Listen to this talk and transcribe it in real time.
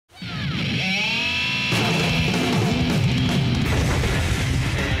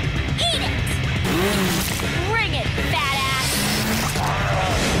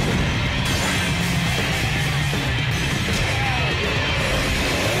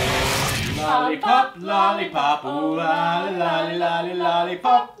lollipop, lollipop, ooh la la la la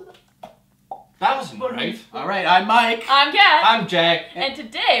lollipop. That wasn't right. Alright, I'm Mike. I'm Kat. I'm Jack. And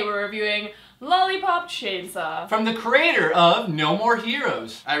today we're reviewing Lollipop Chainsaw. From the creator of No More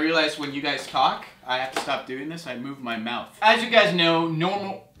Heroes. I realized when you guys talk, I have to stop doing this. I move my mouth. As you guys know,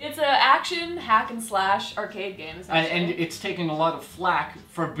 normal... It's an action, hack and slash arcade game, essentially. And it's taking a lot of flack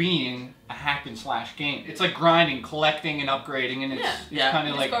for being a hack and slash game. It's like grinding, collecting, and upgrading, and it's kind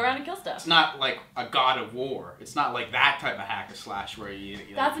of like... go around and kill stuff. It's not like a God of War. It's not like that type of hack and slash where you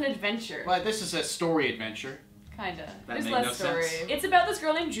That's an adventure. Well, this is a story adventure. Kinda. That There's made less no story. sense. It's about this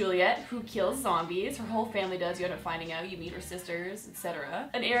girl named Juliet who kills zombies. Her whole family does. You end up finding out. You meet her sisters, etc.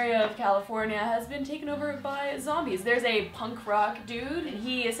 An area of California has been taken over by zombies. There's a punk rock dude, and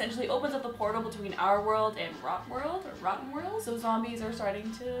he essentially opens up the portal between our world and Rot World, or Rotten World. So zombies are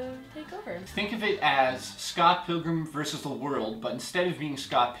starting to take over. Think of it as Scott Pilgrim versus the world, but instead of being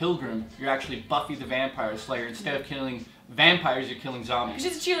Scott Pilgrim, you're actually Buffy the Vampire Slayer. Instead of killing vampires, you're killing zombies.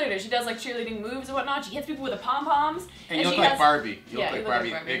 She's a cheerleader. She does like cheerleading moves and whatnot. She hits people with the pom-poms. And you look like Barbie. You look like Barbie,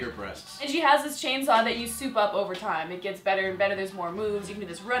 Barbie. bigger breasts. And she has this chainsaw that you soup up over time. It gets better and better. There's more moves. You can do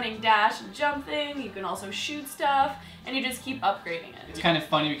this running, dash, and jump thing. You can also shoot stuff. And you just keep upgrading it. It's kind of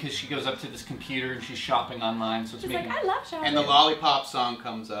funny because she goes up to this computer and she's shopping online, so it's She's making... like, I love shopping. And the Lollipop song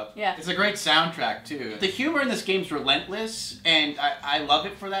comes up. Yeah. It's a great soundtrack, too. The humor in this game's relentless, and I love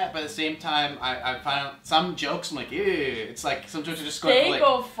it for that, but at the same time, I find some jokes, I'm like, ew. It's like, some jokes are just going They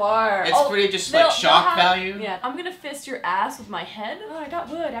go far. It's pretty just like shock value. Yeah. I'm gonna fist your ass with my head. Oh, I got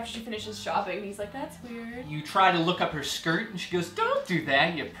wood after she finishes shopping. And he's like, that's weird. You try to look up her skirt and she goes, don't do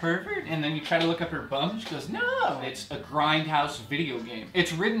that, you pervert. And then you try to look up her bum and she goes, no. It's a grindhouse video game.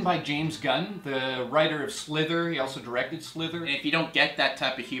 It's written by James Gunn, the writer of Slither. He also directed Slither. And if you don't get that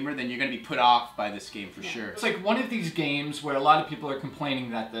type of humor, then you're going to be put off by this game for sure. It's like one of these games where a lot of people are complaining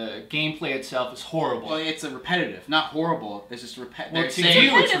that the gameplay itself is horrible. Well, it's a repetitive, not horrible. It's just repetitive. Well, It's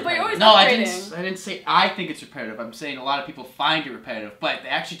repetitive, but you're always no, upgrading. I didn't say I think it's repetitive. I'm saying a lot of people find it repetitive, but they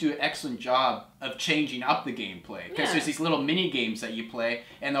actually do an excellent job of changing up the gameplay. Because there's these little mini games that you play,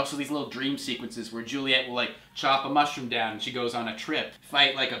 and also these little dream sequences where Juliet will like chop a mushroom down and she goes on a trip,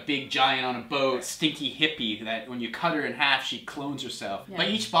 fight like a big giant on a boat, stinky hippie that when you cut her in half she clones herself. Yeah. But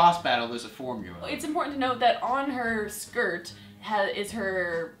each boss battle there's a formula. It's important to note that on her skirt is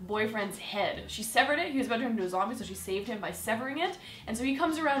her boyfriend's head. She severed it. He was about to turn into a zombie, so she saved him by severing it. And so he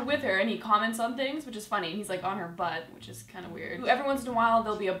comes around with her and he comments on things, which is funny. And he's like on her butt, which is kind of weird. Every once in a while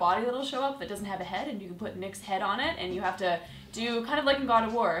there'll be a body that'll show up that doesn't have a head, and you can put Nick's head on it, and you have to do, kind of like in God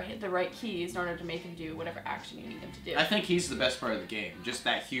of War, hit the right keys in order to make him do whatever action you need him to do. I think he's the best part of the game. Just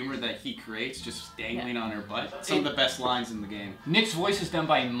that humor that he creates, just dangling on her butt. Some of the best lines in the game. Nick's voice is done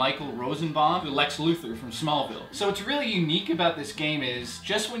by Michael Rosenbaum, the Lex Luthor from Smallville. So what's really unique about this game is,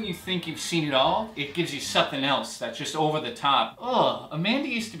 just when you think you've seen it all, it gives you something else that's just over the top. Oh, Amanda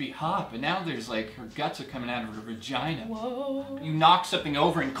used to be hot, but now there's like, her guts are coming out of her vagina. Whoa. You knock something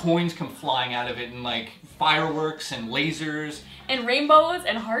over and coins come flying out of it, and like fireworks and lasers. And rainbows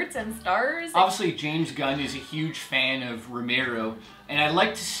and hearts and stars. Obviously, James Gunn is a huge fan of Romero, and I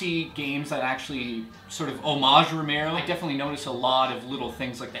like to see games that actually sort of homage Romero. I definitely notice a lot of little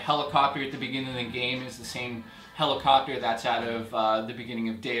things, like the helicopter at the beginning of the game is the same helicopter that's out of the beginning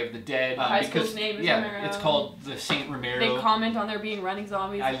of Day of the Dead. High school's name is Romero. It's called the Saint Romero. They comment on there being running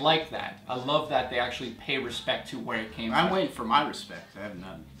zombies. I like that. I love that they actually pay respect to where it came from. I'm waiting for my respect. I have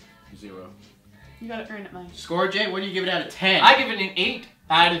none. 0. You gotta earn it, Mike. Score, Jay? What do you give it out of 10? I give it an 8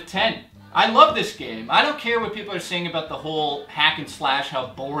 out of 10. I love this game. I don't care what people are saying about the whole hack and slash,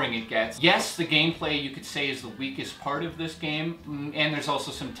 how boring it gets. Yes, the gameplay you could say is the weakest part of this game, and there's also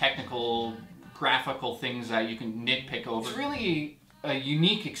some technical, graphical things that you can nitpick over. It's really a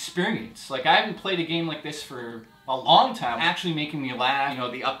unique experience. Like, I haven't played a game like this for a long time. Actually making me laugh. You know,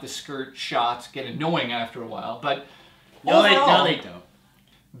 the up the skirt shots get annoying after a while, but no, overall, they don't.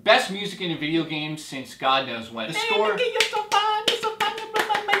 Best music in a video game since God knows when. The score... Hey,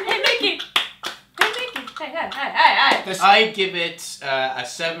 Mickey! Hey, Mickey! Hey! I give it a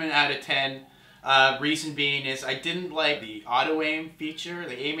 7 out of 10. Reason being is I didn't like the auto aim feature.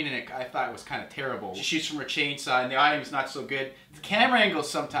 The aiming in it I thought was kind of terrible. She shoots from her chainsaw and the auto aim is not so good. The camera angles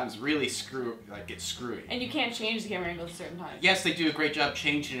sometimes really get screwy. And you can't change the camera angles at certain times. Yes, they do a great job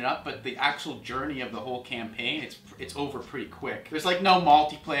changing it up, but the actual journey of the whole campaign, it's over pretty quick. There's like no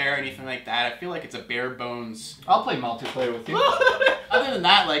multiplayer or anything like that. I feel like it's a bare bones. I'll play multiplayer with you. Other than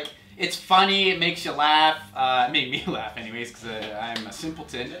that, like, it's funny, it makes you laugh. It made me laugh anyways, because I'm a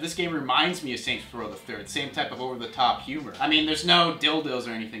simpleton. This game reminds me of Saints Row the Third. Same type of over-the-top humor. I mean, there's no dildos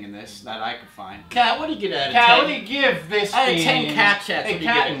or anything in this that I could find. Kat, what do you get out of 10? Kat, what do you give this out of game? 10 cat chats, Hey, what do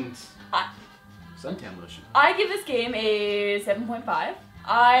you give it? Suntan lotion. I give this game a 7.5.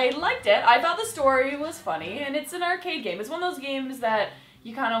 I liked it. I thought the story was funny, and it's an arcade game. It's one of those games that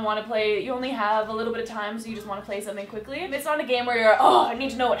you kind of want to play, you only have a little bit of time, so you just want to play something quickly. It's not a game where you're, oh, I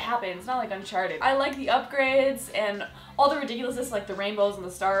need to know what happens. It's not like Uncharted. I like the upgrades and all the ridiculousness, like the rainbows and the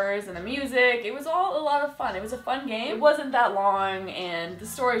stars and the music. It was all a lot of fun. It was a fun game. It wasn't that long, and the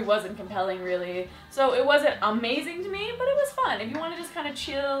story wasn't compelling, really. So it wasn't amazing to me, but it was fun. If you want to just kind of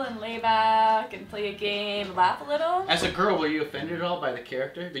chill and lay back and play a game, laugh a little. As a girl, were you offended at all by the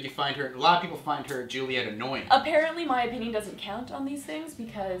character? Did you find her, a lot of people find her, Juliet, annoying. Apparently my opinion doesn't count on these things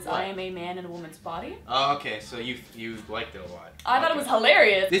because What? I am a man in a woman's body. Oh, okay, so you liked it a lot. I thought it was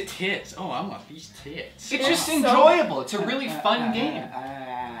hilarious. The tits. Oh, I want these tits. It's just so- enjoyable. It's a really fun game.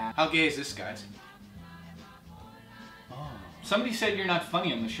 How gay is this, guys? Oh. Somebody said you're not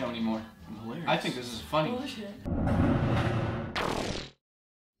funny on the show anymore. I'm hilarious. I think this is funny. Bullshit.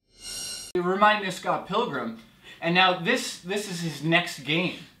 You remind me of Scott Pilgrim, and now this is his next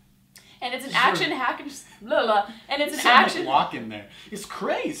game. And it's an Sure. action hack and just blah blah. And it's an Someone action. walk in there. It's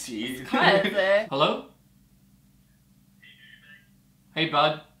crazy. Hello? Hey,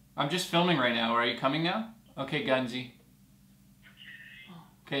 bud. I'm just filming right now. Are you coming now? Okay, Gunzy.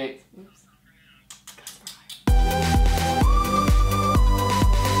 Okay. Oops.